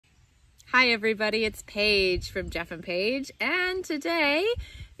Hi everybody, it's Paige from Jeff and Paige, and today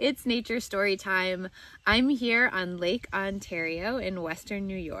it's nature story time. I'm here on Lake Ontario in Western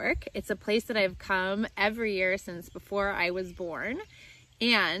New York. It's a place that I've come every year since before I was born,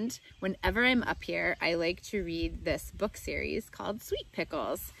 and whenever I'm up here, I like to read this book series called Sweet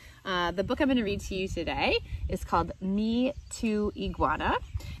Pickles. The book I'm going to read to you today is called Me Too, Iguana,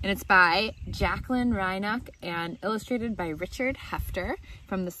 and it's by Jacqueline Reinach and illustrated by Richard Hefter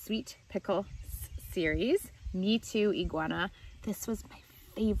from the Sweet Pickle series, Me Too, Iguana. This was my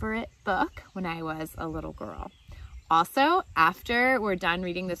favorite book when I was a little girl. Also, after we're done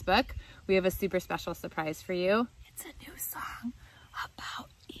reading this book, we have a super special surprise for you. It's a new song about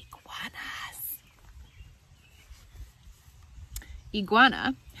iguanas.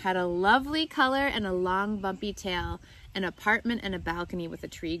 Iguana had a lovely color and a long bumpy tail, an apartment and a balcony with a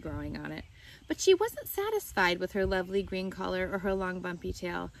tree growing on it. But she wasn't satisfied with her lovely green color or her long bumpy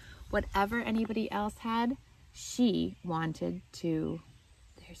tail. Whatever anybody else had, she wanted to.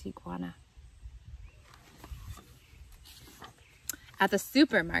 There's Iguana. At the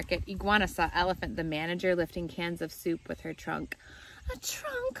supermarket, Iguana saw Elephant, the manager, lifting cans of soup with her trunk. "A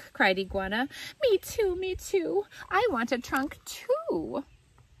trunk," cried Iguana. "Me too, me too. I want a trunk too."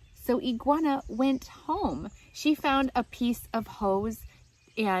 So Iguana went home. She found a piece of hose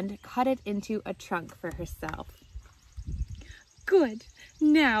and cut it into a trunk for herself. "Good,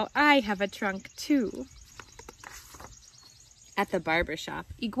 now I have a trunk too." At the barber shop,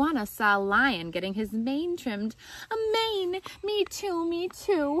 Iguana saw a lion getting his mane trimmed. "A mane, me too, me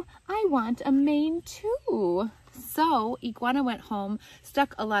too. I want a mane too." So Iguana went home,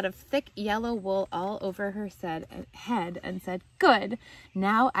 stuck a lot of thick yellow wool all over her head and said, "Good,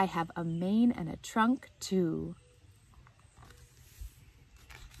 now I have a mane and a trunk too."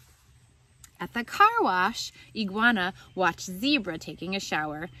 At the car wash, Iguana watched Zebra taking a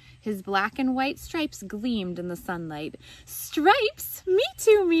shower. His black and white stripes gleamed in the sunlight. "Stripes? Me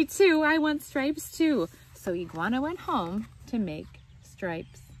too, me too. I want stripes too." So Iguana went home to make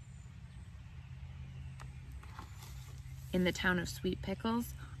stripes. In the town of Sweet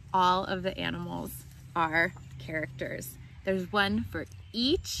Pickles, all of the animals are characters. There's one for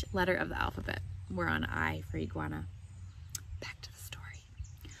each letter of the alphabet. We're on I for Iguana. Back to the story.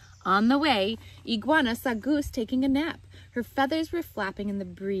 On the way, Iguana saw Goose taking a nap. Her feathers were flapping in the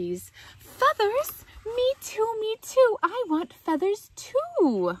breeze. "Feathers? Me too, me too. I want feathers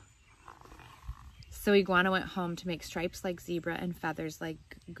too." So Iguana went home to make stripes like Zebra and feathers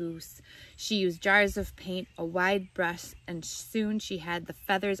like Goose. She used jars of paint, a wide brush, and soon she had the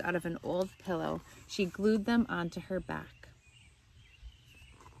feathers out of an old pillow. She glued them onto her back.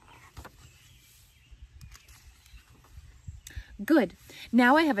 "Good,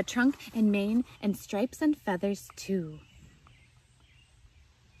 now I have a trunk and mane and stripes and feathers too."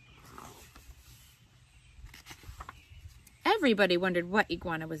 Everybody wondered what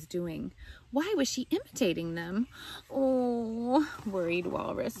Iguana was doing. Why was she imitating them? "Oh," worried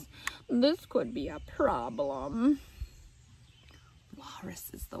Walrus, "this could be a problem."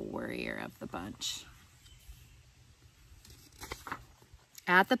 Walrus is the worrier of the bunch.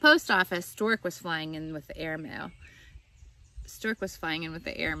 At the post office, Stork was flying in with the airmail.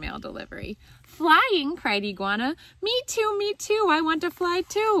 Delivery. "Flying," cried Iguana. "Me too, me too. I want to fly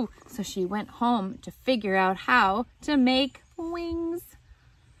too." So she went home to figure out how to make wings.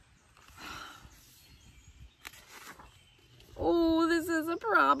 "Oh, this is a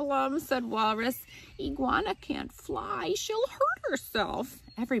problem," said Walrus. "Iguana can't fly. She'll hurt herself."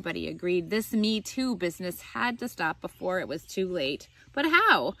 Everybody agreed this Me Too business had to stop before it was too late. But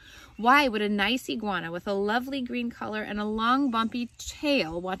how? Why would a nice iguana with a lovely green color and a long bumpy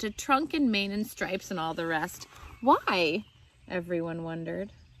tail want a trunk and mane and stripes and all the rest? Why? Everyone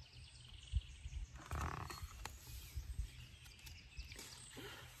wondered.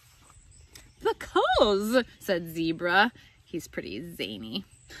 "Because," said Zebra. He's pretty zany.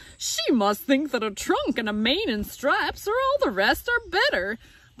 "She must think that a trunk and a mane and stripes or all the rest are better."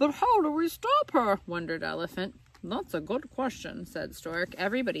 "But how do we stop her?" wondered Elephant. "That's a good question," said Stork.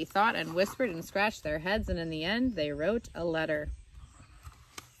 Everybody thought and whispered and scratched their heads, and in the end, they wrote a letter.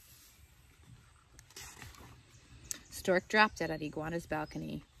 Stork dropped it at Iguana's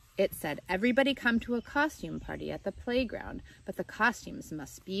balcony. It said, "Everybody come to a costume party at the playground, but the costumes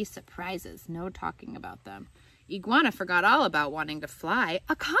must be surprises, no talking about them." Iguana forgot all about wanting to fly.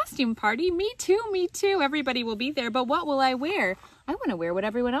 "A costume party? Me too, me too. Everybody will be there, but what will I wear? I want to wear what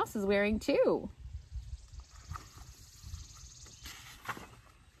everyone else is wearing too."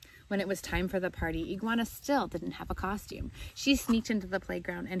 When it was time for the party, Iguana still didn't have a costume. She sneaked into the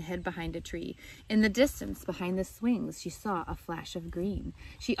playground and hid behind a tree. In the distance, behind the swings, she saw a flash of green.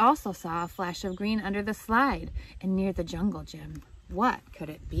 She also saw a flash of green under the slide and near the jungle gym. What could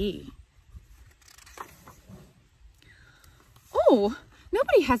it be? "Oh,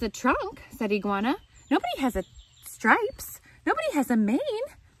 nobody has a trunk," said Iguana. "Nobody has stripes. Nobody has a mane.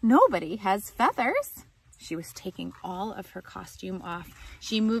 Nobody has feathers." She was taking all of her costume off.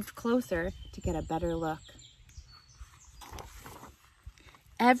 She moved closer to get a better look.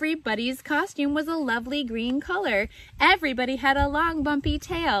 Everybody's costume was a lovely green color. Everybody had a long bumpy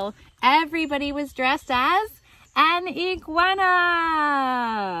tail. Everybody was dressed as an iguana.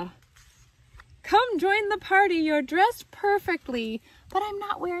 "Come join the party. You're dressed perfectly." "But I'm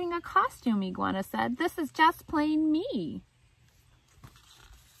not wearing a costume," Iguana said. "This is just plain me."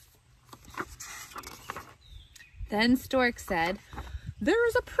 Then Stork said, "There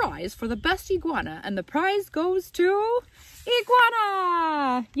is a prize for the best iguana, and the prize goes to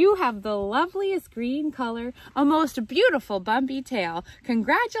Iguana! You have the loveliest green color, a most beautiful bumpy tail.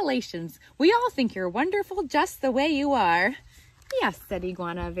 Congratulations! We all think you're wonderful just the way you are." "Yes," said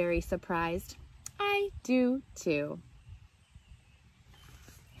Iguana, very surprised. "I do too."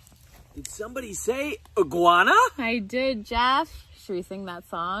 Did somebody say iguana? I did, Jeff. Should we sing that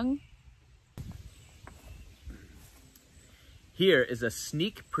song? Here is a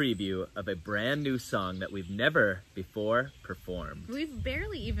sneak preview of a brand new song that we've never before performed. We've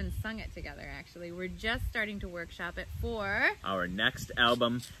barely even sung it together, actually. We're just starting to workshop it for our next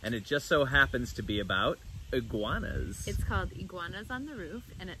album, and it just so happens to be about iguanas. It's called Iguanas on the Roof,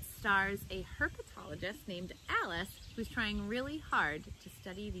 and it stars a herpetologist named Alice who's trying really hard to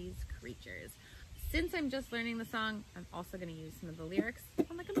study these creatures. Since I'm just learning the song, I'm also going to use some of the lyrics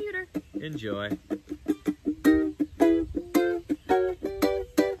on the computer. Enjoy.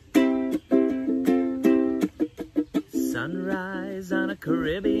 Sunrise on a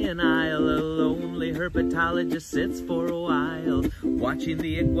Caribbean isle, a lonely herpetologist sits for a while, watching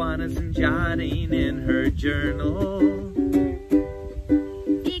the iguanas and jotting in her journal.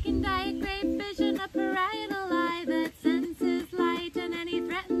 Vegan diet, great vision, a parietal eye that senses light and any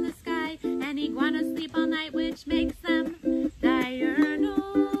threat in the sky. And iguanas sleep all night, which makes them diurnal.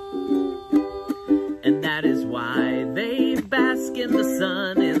 And that is why they bask in the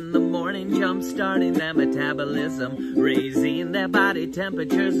sun in the morning, jump-starting their metabolism, raising their body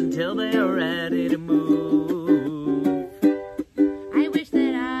temperatures until they are ready to move. I wish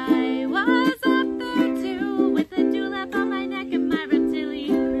that I was up there too, with a dewlap on my neck and my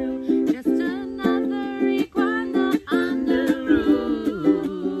reptilian crew. Just another iguana on the roof.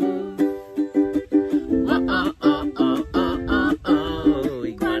 Oh,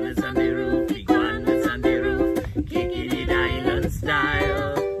 iguanas on the roof, iguanas on the roof, kicking it island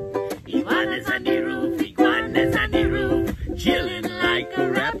style. Iguanas on the roof, iguanas on the roof, chilling like a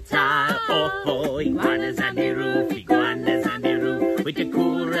reptile. Oh, iguanas on the roof, iguanas on the roof, with the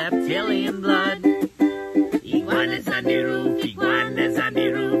cool reptilian blood. Iguanas on the roof, iguanas on the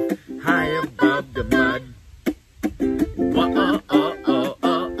roof, high above the mud. Whoa, oh, oh,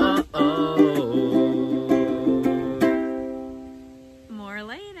 oh, oh, oh. More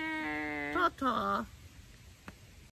later. Ta-ta.